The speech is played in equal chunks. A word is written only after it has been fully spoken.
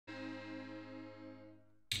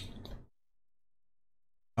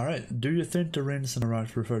Alright, do you think the rings on the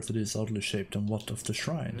right refer to these oddly shaped and what of the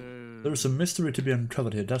shrine? There's a mystery to be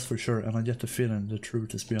uncovered here, that's for sure, and I get the feeling the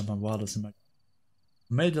truth is beyond my wildest imagination.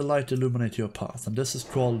 May the light illuminate your path, and this is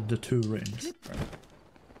called the two rings. Right.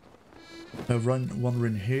 I have one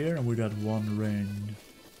ring here, and we got one ring.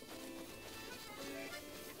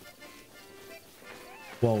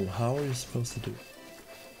 Whoa, how are you supposed to do it?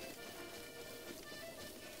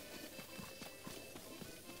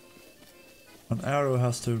 An arrow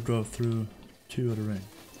has to go through two of the rings.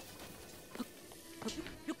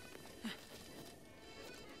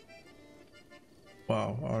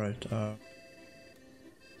 Wow, alright.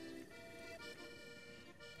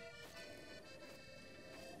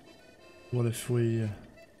 What if we...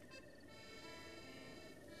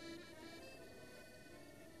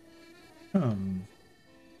 There's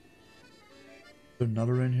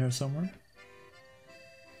another ring here somewhere?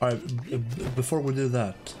 Alright, before we do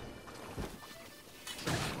that...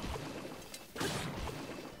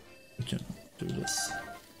 We can do this.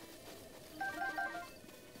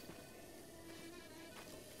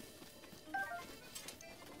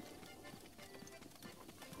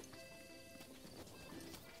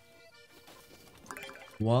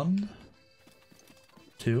 One,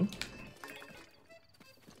 two,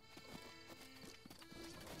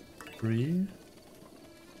 three,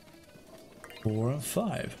 4, and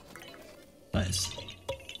 5. Nice.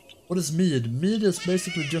 What is mead? Mead is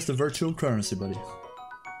basically just a virtual currency, buddy.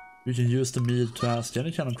 You can use the mead to ask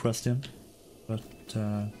any kind of question, but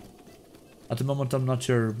at the moment I'm not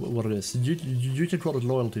sure what it is. You can call it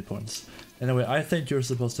loyalty points. Anyway, I think you're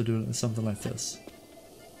supposed to do something like this.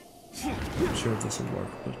 Not sure if this will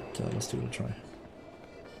work, but let's give it a try.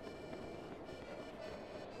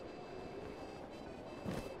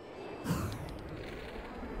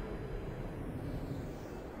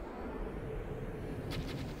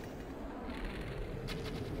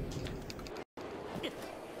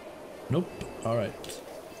 Nope. Alright.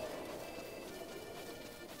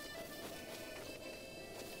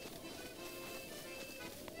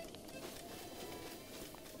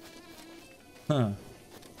 Huh.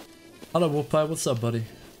 Hello, Whoopie. What's up, buddy?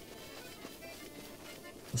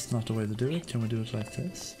 That's not the way to do it. Can we do it like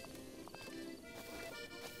this?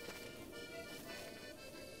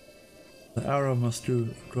 The arrow must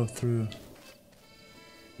go through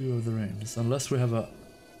 2 of the rings. Unless we have a...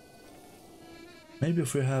 Maybe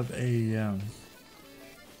if we have a...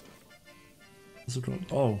 What's it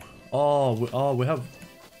called?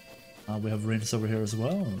 We have rings over here as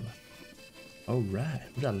well. Oh right,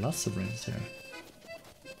 we got lots of rings here.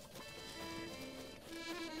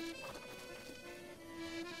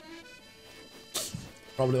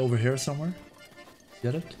 Probably over here somewhere.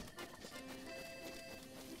 Get it?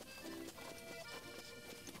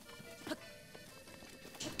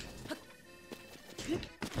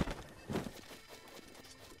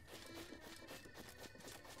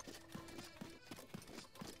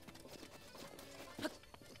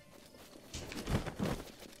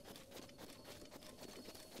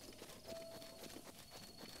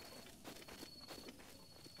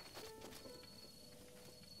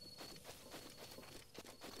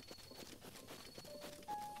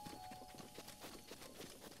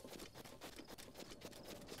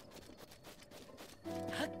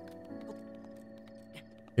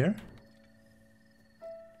 Here?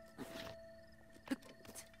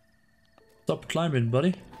 Stop climbing,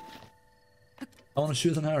 buddy. I want to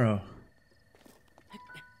shoot an arrow.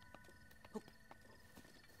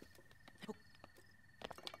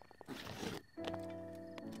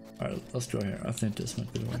 Alright, let's go here. I think this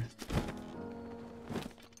might be the way.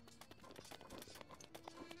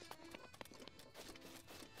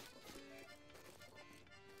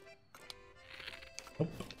 Oh.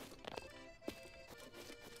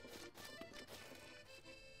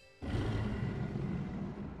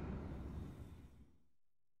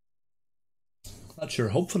 Not sure.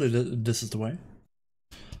 Hopefully this is the way.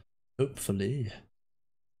 Hopefully.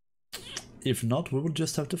 If not, we will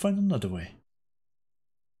just have to find another way.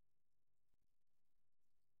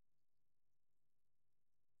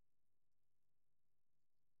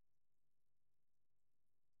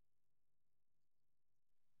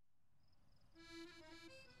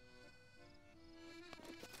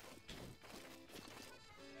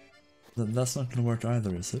 That's not gonna work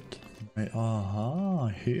either, is it? Aha,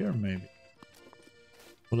 here maybe.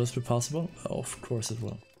 Will this be possible? Oh, of course it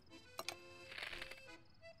will.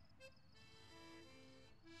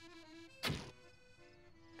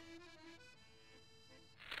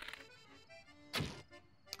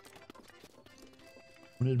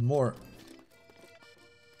 We need more.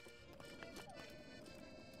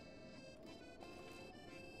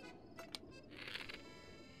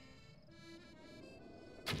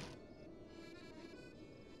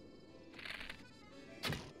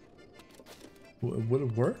 Will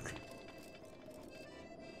it work?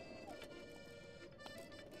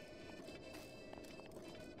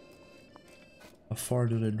 How far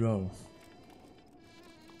do they draw?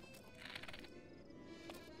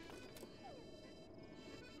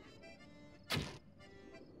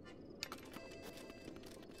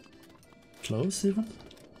 Close even?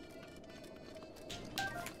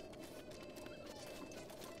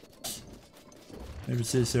 Maybe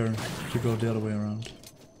it's easier to go the other way around.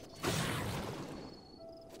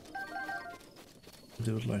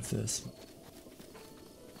 Do it like this.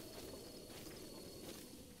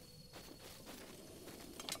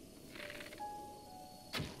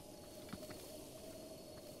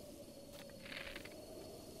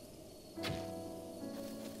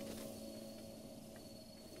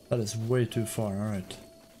 That is way too far, alright.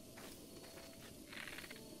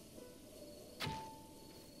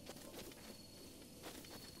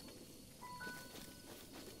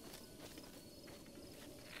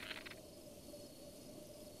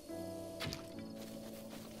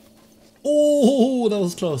 Oh, that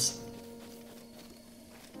was close.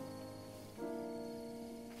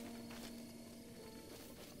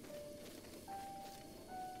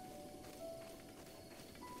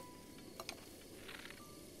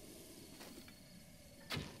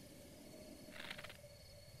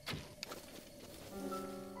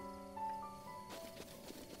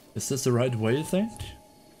 Is this the right way, you think?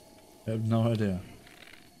 I have no idea.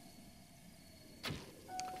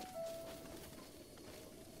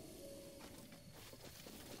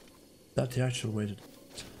 That's the actual way to do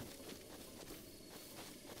it.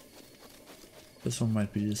 This one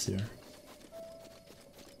might be easier.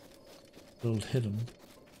 A little hidden.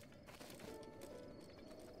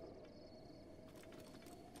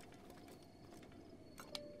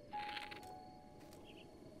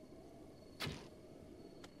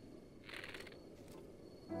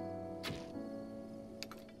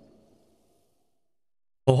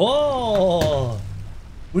 Oh,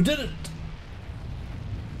 we did it!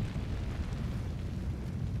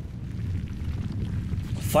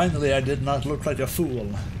 Finally, I did not look like a fool.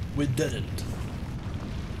 We did it.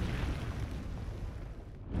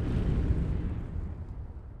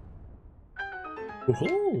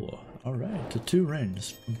 Oh, all right, the 2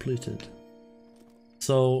 rings completed.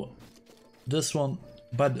 So this one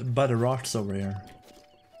by the rocks over here,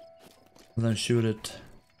 and then shoot it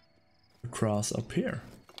across up here.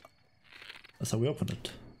 That's how we open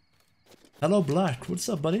it. Hello, Black. What's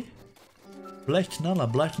up, buddy? Black Nala,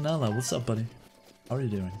 what's up, buddy? How are you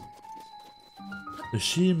doing? The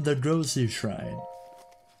Sheem Dagoze shrine.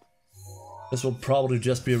 This will probably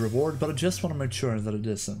just be a reward, but I just want to make sure that it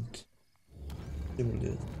isn't. See what it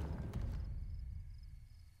is.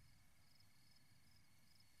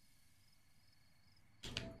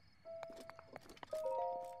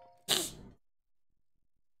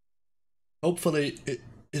 Hopefully it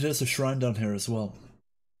is a shrine down here as well.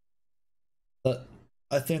 But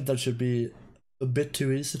I think that should be a bit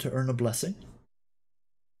too easy to earn a blessing.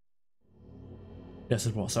 Yes,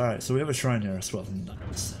 it was. Alright, so we have a shrine here as well.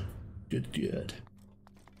 Nice. Good, good.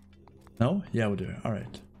 No? Yeah, we do.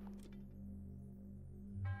 Alright.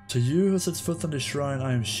 To you who sets foot on the shrine,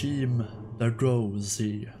 I am Sheem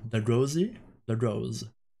Dagoze. Dagoze? Dagoze.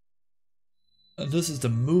 And this is the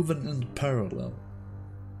moving in parallel.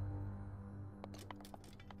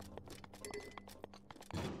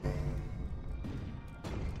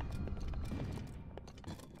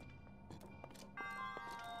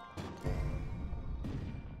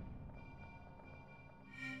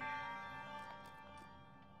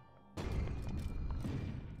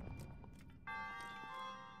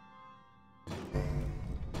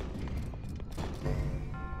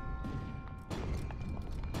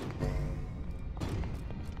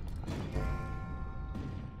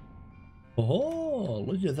 Oh,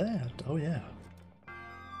 look at that. Oh, yeah.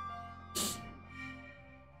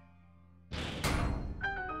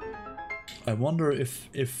 I wonder if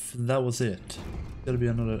that was it. Gotta be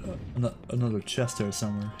another chest here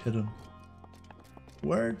somewhere hidden.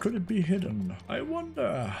 Where could it be hidden? I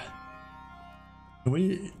wonder.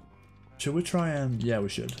 Should we try and... Yeah, we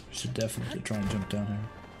should. We should definitely try and jump down here.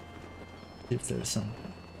 See if there's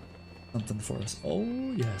something for us. Oh,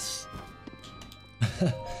 yes.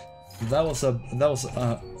 That was a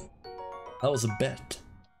bet.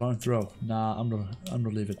 Don't throw. Nah, I'm gonna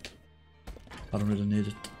leave it. I don't really need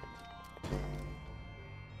it.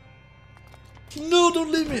 No,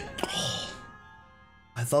 don't leave me! Oh,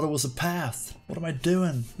 I thought it was a path. What am I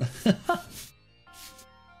doing?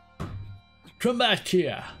 Come back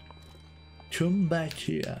here. Come back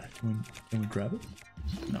here. Can we grab it?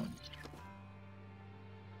 No.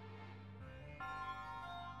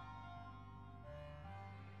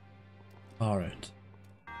 Alright.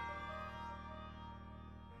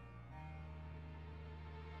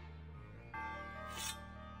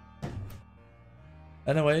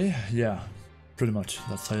 Anyway, yeah, pretty much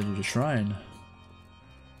that's how you do the shrine.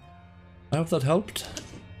 I hope that helped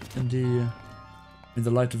in the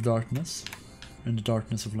light of darkness, in the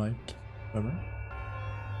darkness of light, whatever.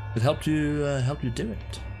 It helped you do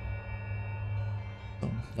it. So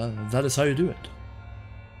that is how you do it.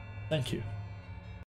 Thank you.